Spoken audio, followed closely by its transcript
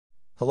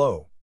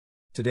Hello.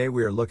 Today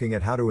we are looking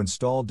at how to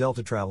install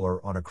Deltatraveler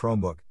on a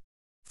Chromebook.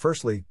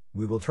 Firstly,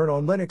 we will turn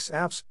on Linux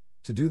apps.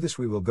 To do this,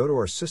 we will go to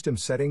our system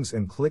settings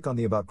and click on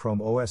the About Chrome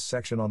OS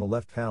section on the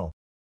left panel.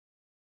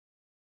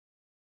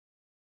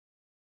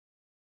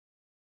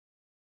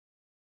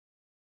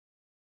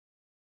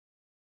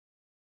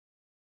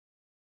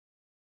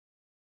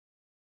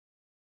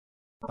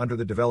 Under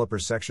the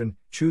Developers section,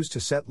 choose to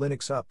set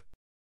Linux up.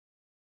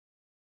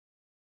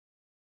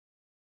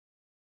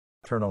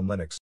 Turn on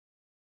Linux.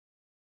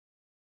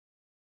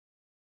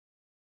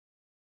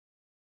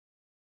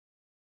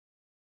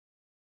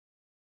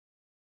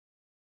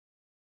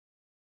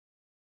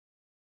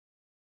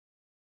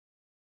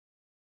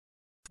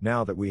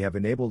 Now that we have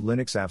enabled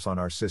Linux apps on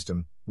our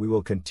system, we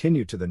will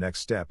continue to the next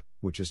step,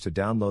 which is to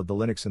download the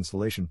Linux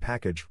installation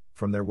package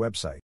from their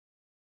website.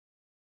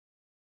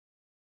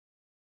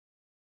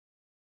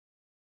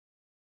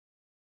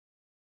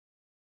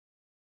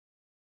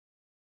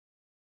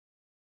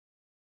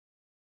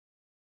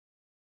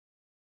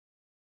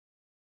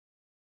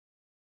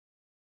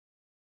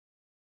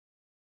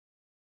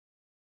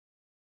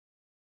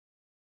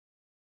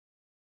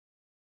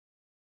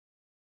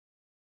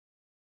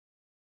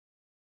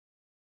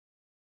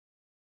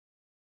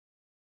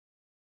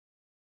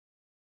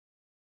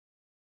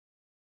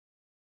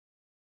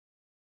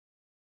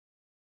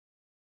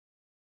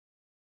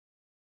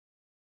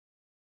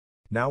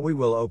 Now we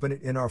will open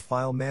it in our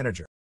file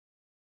manager.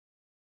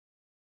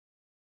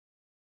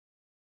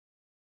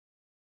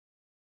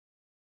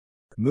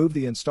 Move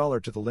the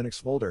installer to the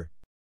Linux folder.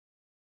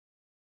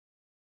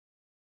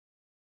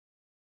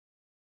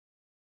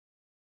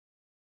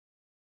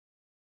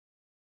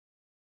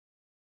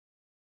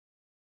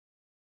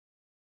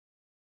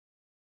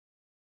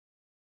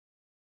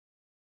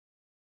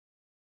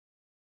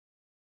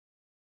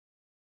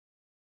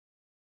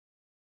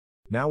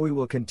 Now we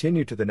will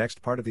continue to the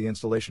next part of the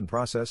installation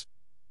process,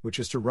 which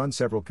is to run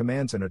several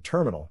commands in a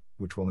terminal,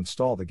 which will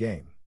install the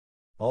game.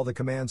 All the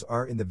commands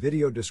are in the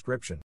video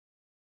description.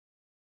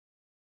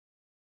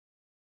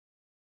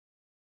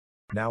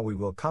 Now we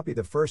will copy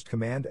the first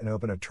command and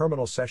open a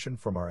terminal session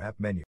from our app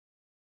menu.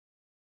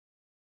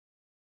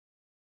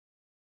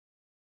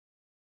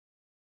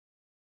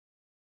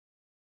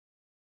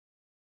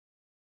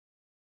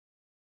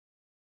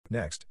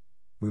 Next,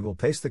 we will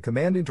paste the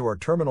command into our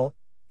terminal,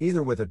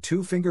 either with a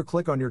two-finger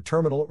click on your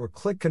terminal or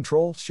click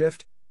Ctrl,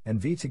 Shift, and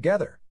V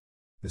together.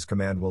 This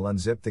command will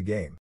unzip the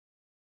game.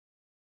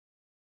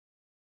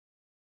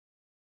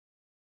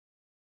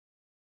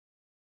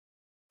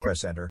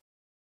 Press Enter.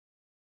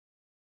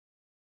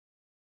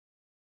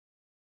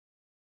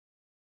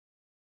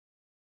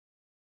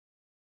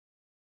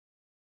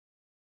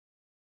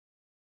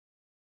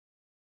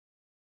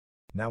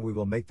 Now we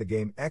will make the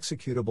game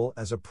executable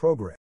as a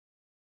program.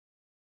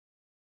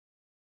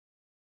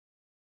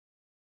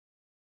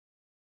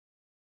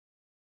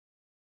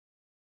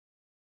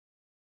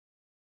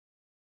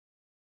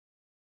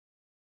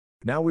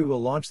 Now we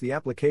will launch the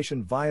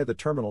application via the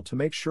terminal to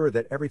make sure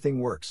that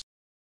everything works.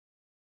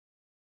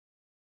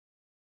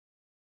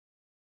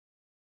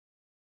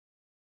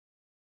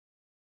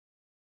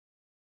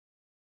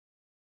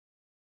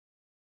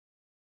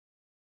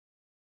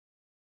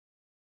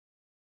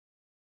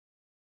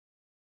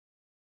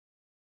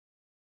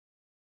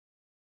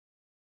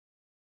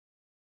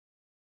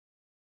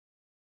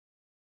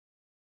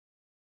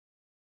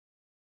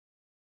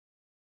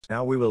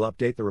 Now we will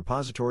update the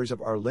repositories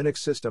of our Linux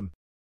system.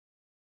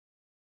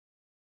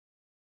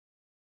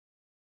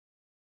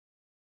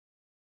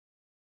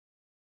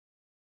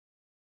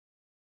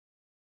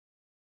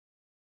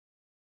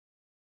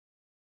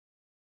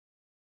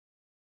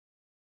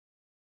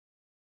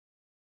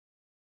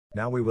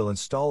 Now we will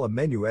install a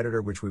menu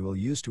editor which we will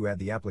use to add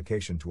the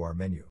application to our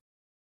menu.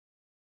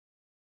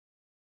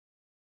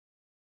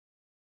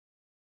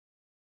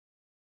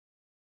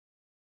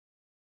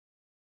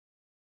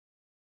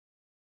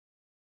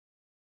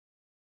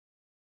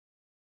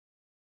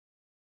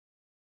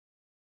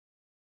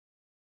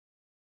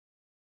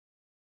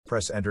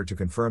 Press Enter to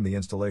confirm the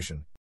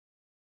installation.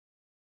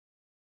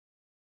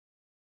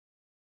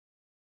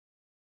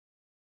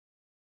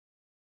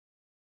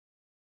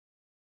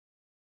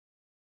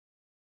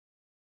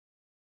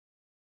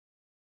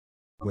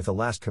 With the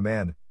last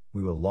command,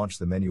 we will launch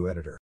the menu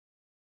editor.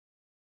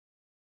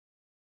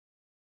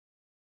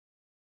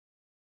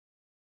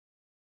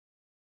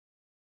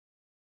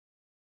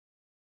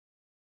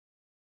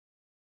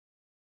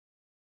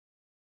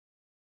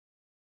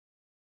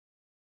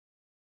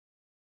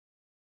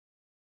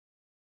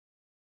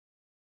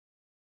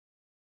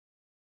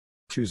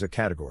 Choose a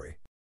category.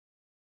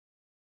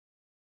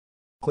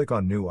 Click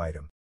on New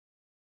Item.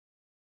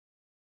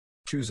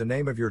 Choose a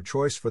name of your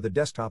choice for the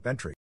desktop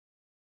entry.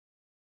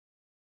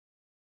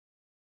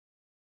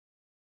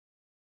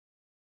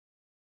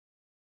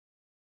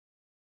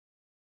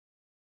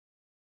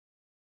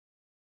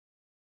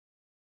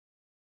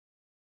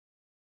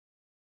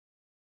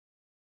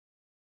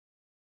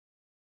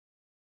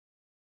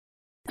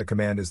 The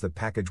command is the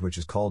package which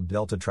is called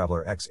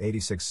Deltatraveler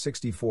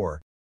x8664.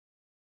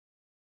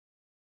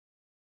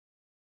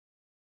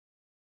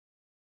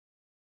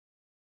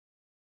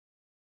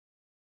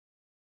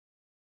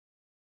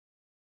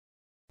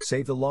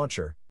 Save the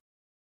launcher.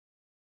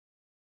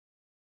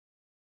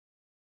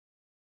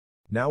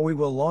 Now we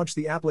will launch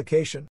the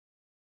application.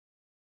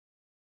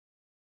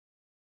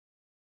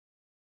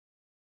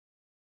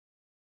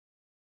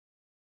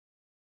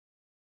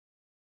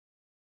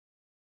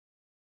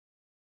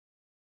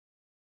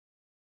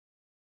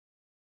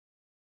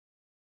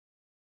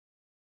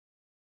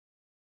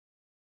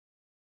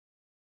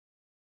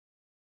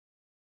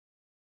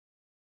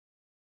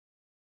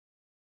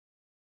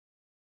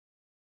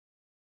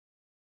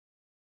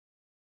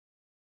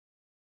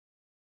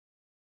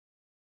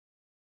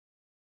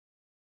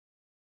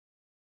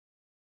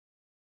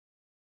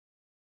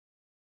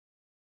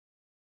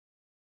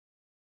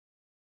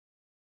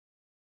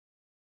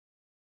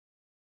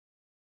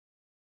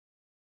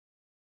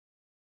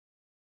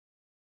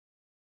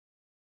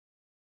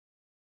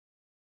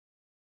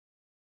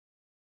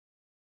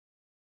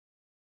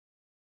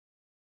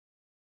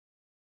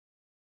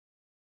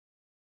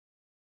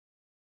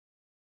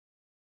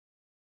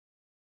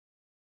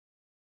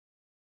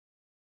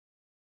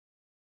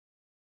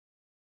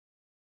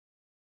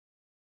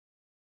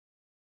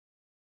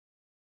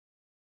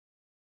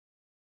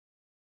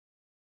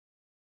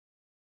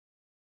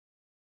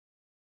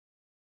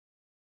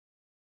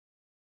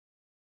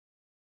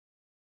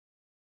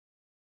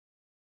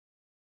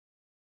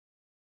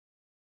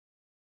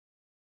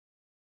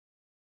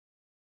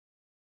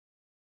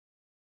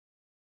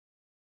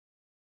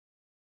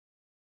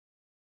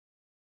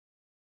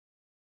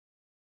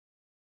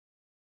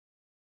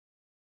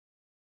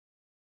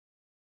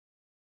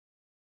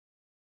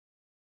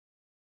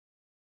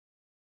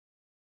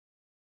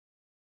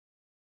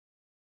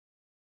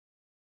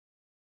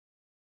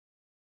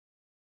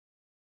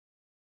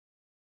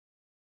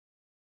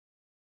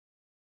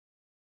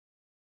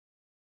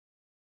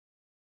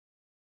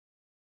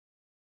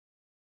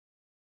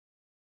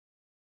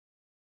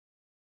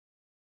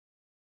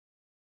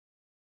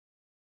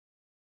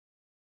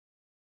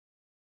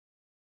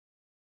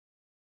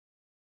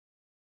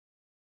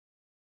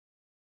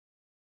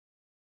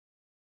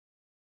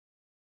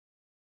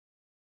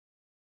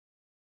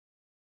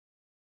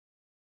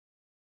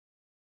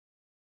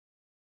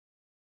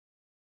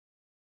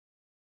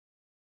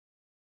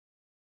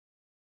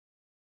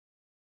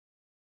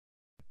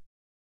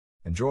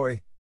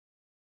 Enjoy!